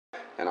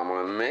and I'm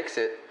gonna mix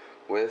it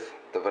with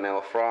the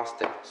vanilla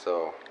frosting.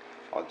 So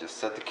I'll just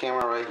set the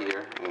camera right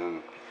here,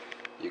 and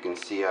you can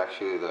see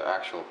actually the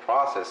actual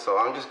process. So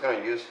I'm just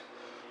gonna use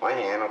my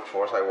hand. Of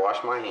course, I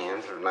wash my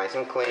hands, they're nice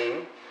and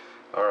clean.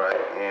 All right,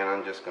 and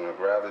I'm just gonna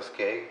grab this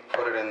cake,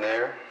 put it in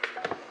there.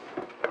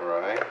 All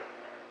right,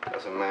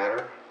 doesn't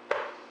matter,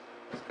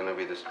 it's gonna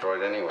be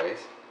destroyed anyways.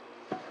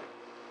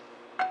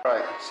 All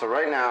right, so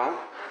right now,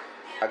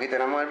 aquí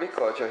tenemos el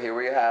bizcocho. Here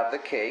we have the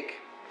cake,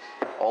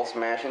 all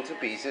smashed into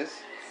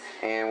pieces,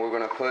 and we're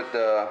gonna put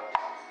the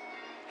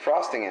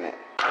frosting in it.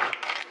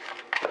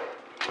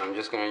 I'm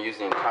just gonna use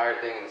the entire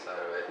thing inside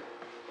of it.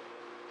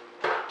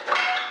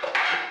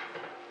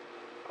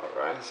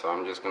 Alright, so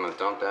I'm just gonna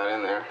dump that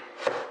in there.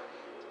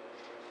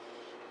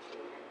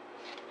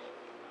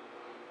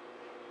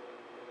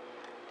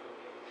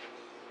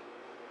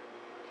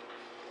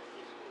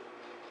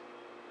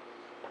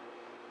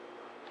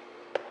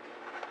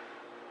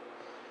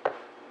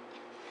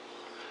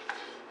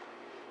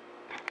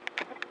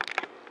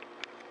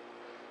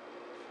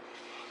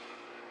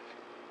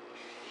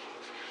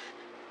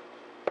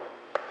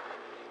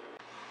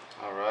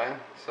 Alright,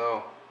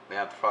 so we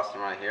have the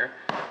frosting right here.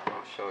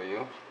 I'll show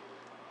you.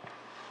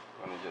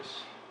 I'm gonna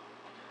just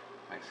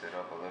mix it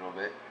up a little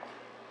bit.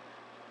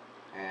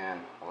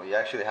 And, well, you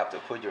actually have to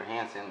put your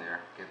hands in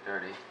there, get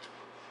dirty.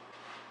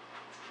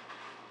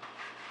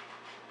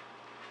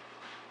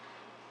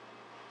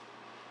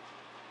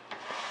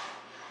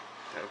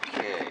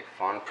 Okay,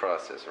 fun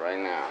process right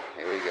now.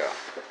 Here we go.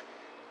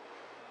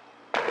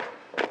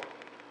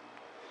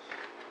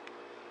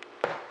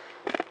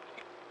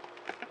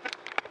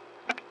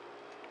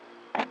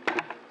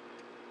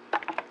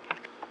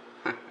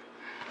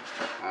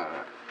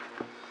 Alright,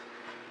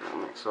 I'll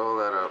mix all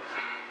that up,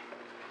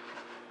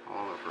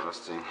 all the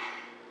frosting.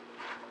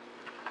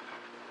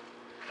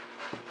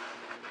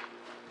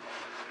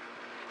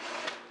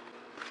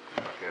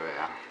 Para que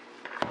vean.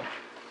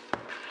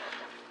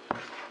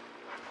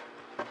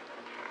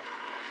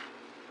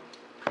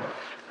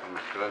 Voy a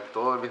mezclar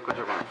todo el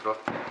bizcocho con el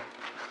frosting.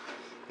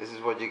 This is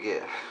what you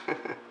get.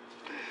 It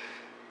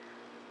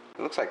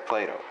looks like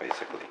Play-Doh,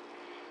 basically.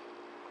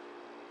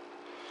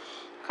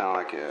 Kind of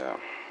like a,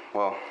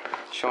 well,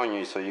 showing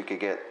you so you could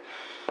get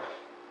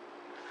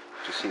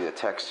to see the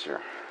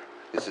texture.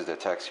 This is the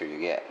texture you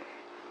get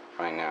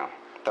right now.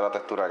 Esta es la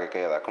textura que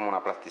queda, como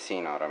una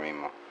plasticina ahora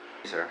mismo.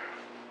 Sir.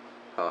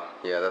 Oh,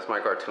 yeah, that's my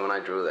cartoon. I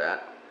drew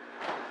that.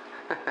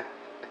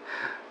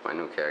 My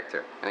new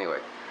character. Anyway,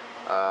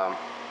 I'm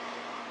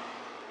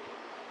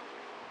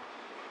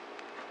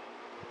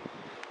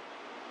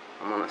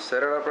gonna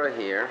set it up right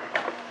here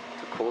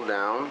to cool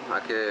down.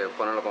 Hay que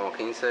ponerlo como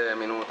 15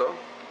 minutos.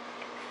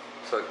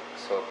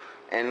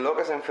 En lo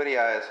que se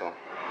enfría eso,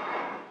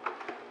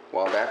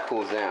 while that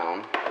cools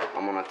down,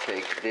 I'm gonna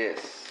take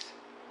this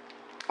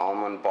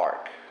almond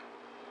bark.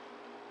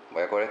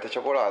 Voy a coger este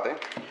chocolate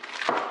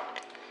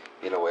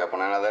y lo voy a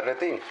poner a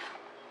derretir.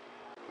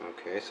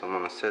 Okay, so I'm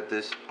gonna set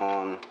this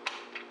on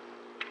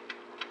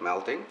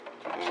melting.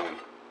 And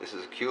this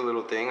is a cute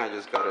little thing. I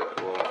just got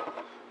it. Well,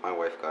 my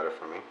wife got it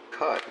for me.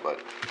 Cut,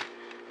 but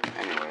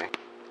anyway.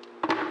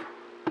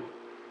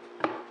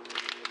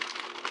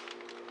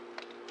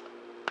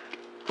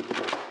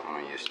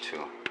 Use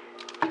two.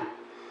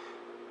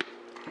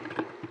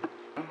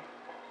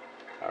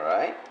 All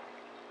right,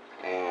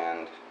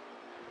 and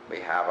we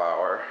have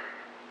our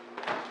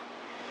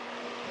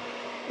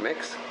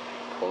mix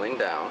cooling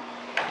down.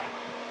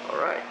 All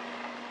right.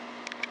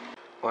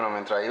 Bueno,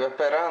 mientras iba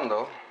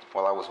esperando,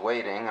 while I was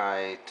waiting,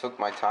 I took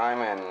my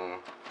time and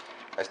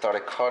I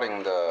started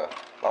cutting the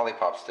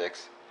lollipop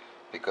sticks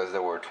because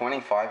there were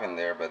 25 in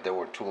there, but they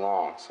were too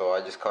long. So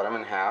I just cut them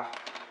in half,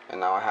 and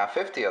now I have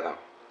 50 of them.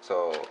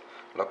 So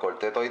los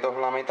corté toditos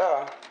por la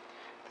mitad.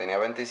 Tenía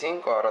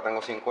 25, ahora tengo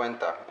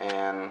 50.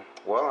 And,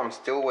 well, I'm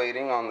still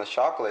waiting on the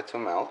chocolate to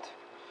melt.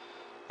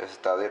 Se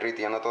está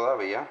derritiendo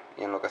todavía.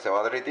 Y en lo que se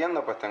va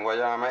derritiendo, pues tengo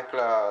ya la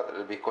mezcla,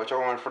 el bizcocho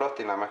con el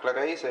frosting, la mezcla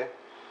que hice,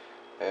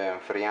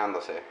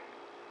 enfriándose.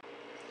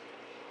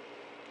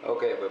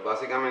 Ok, pues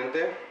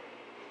básicamente,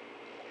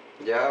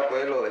 ya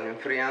pues lo dejé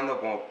enfriando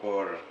como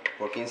por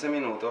 15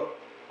 minutos.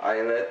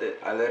 I let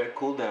it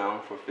cool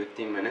down for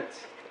 15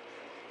 minutes.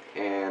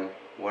 And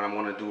what I'm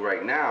going to do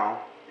right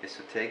now is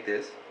to take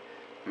this,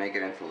 make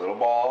it into little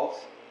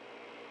balls,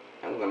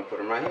 and I'm going to put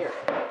them right here.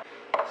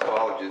 So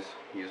I'll just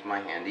use my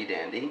handy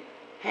dandy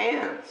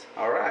hands.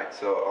 Alright,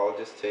 so I'll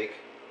just take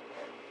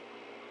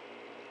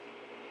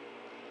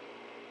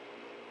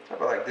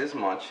about like this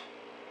much,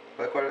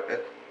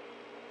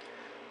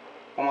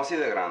 como así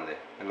de grande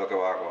es lo que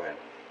voy a coger.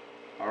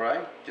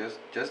 Alright, just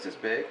this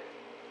big,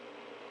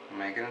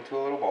 make it into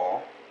a little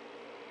ball,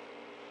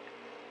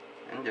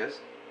 and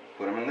just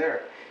put them in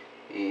there.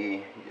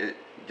 Y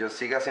yo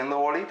sigo haciendo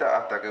bolitas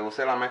hasta que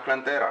use la mezcla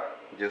entera.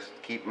 Just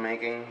keep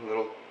making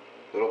little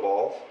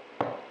balls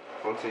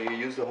until you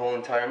use the whole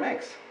entire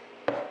mix.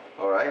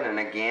 Alright, and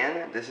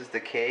again, this is the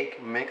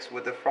cake mixed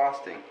with the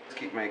frosting. Just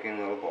keep making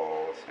little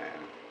balls,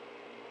 and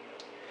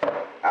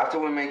after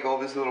we make all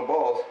these little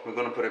balls, we're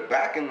gonna put it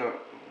back in the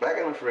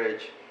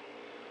fridge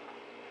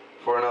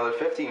for another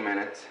 15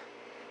 minutes.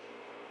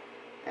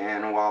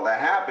 And while that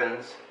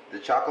happens, the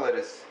chocolate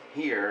is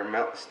here,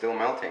 still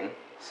melting.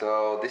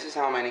 So this is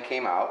how many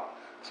came out.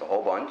 It's a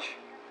whole bunch.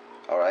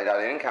 All right,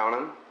 I didn't count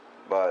them,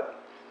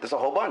 but there's a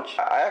whole bunch.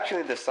 I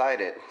actually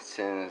decided,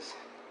 since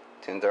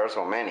there are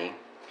so many,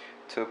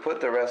 to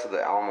put the rest of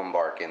the almond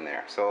bark in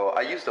there. So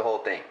I used the whole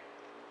thing.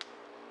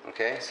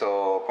 Okay,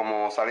 so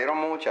como salieron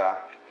muchas,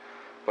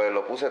 pues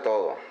lo puse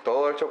todo.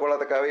 Todo el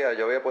chocolate que había,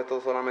 yo había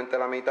puesto solamente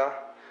la mitad,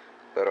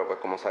 pero pues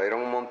como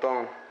salieron un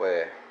montón,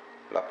 pues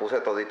las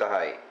puse toditas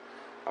ahí.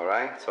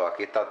 Alright, so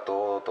aquí está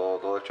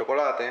todo el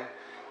chocolate.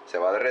 Se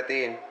va a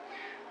derretir.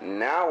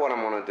 Now what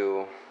I'm gonna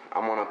do,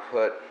 I'm gonna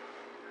put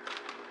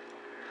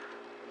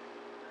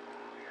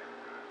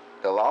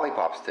the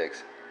lollipop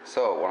sticks.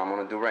 So what I'm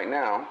gonna do right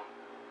now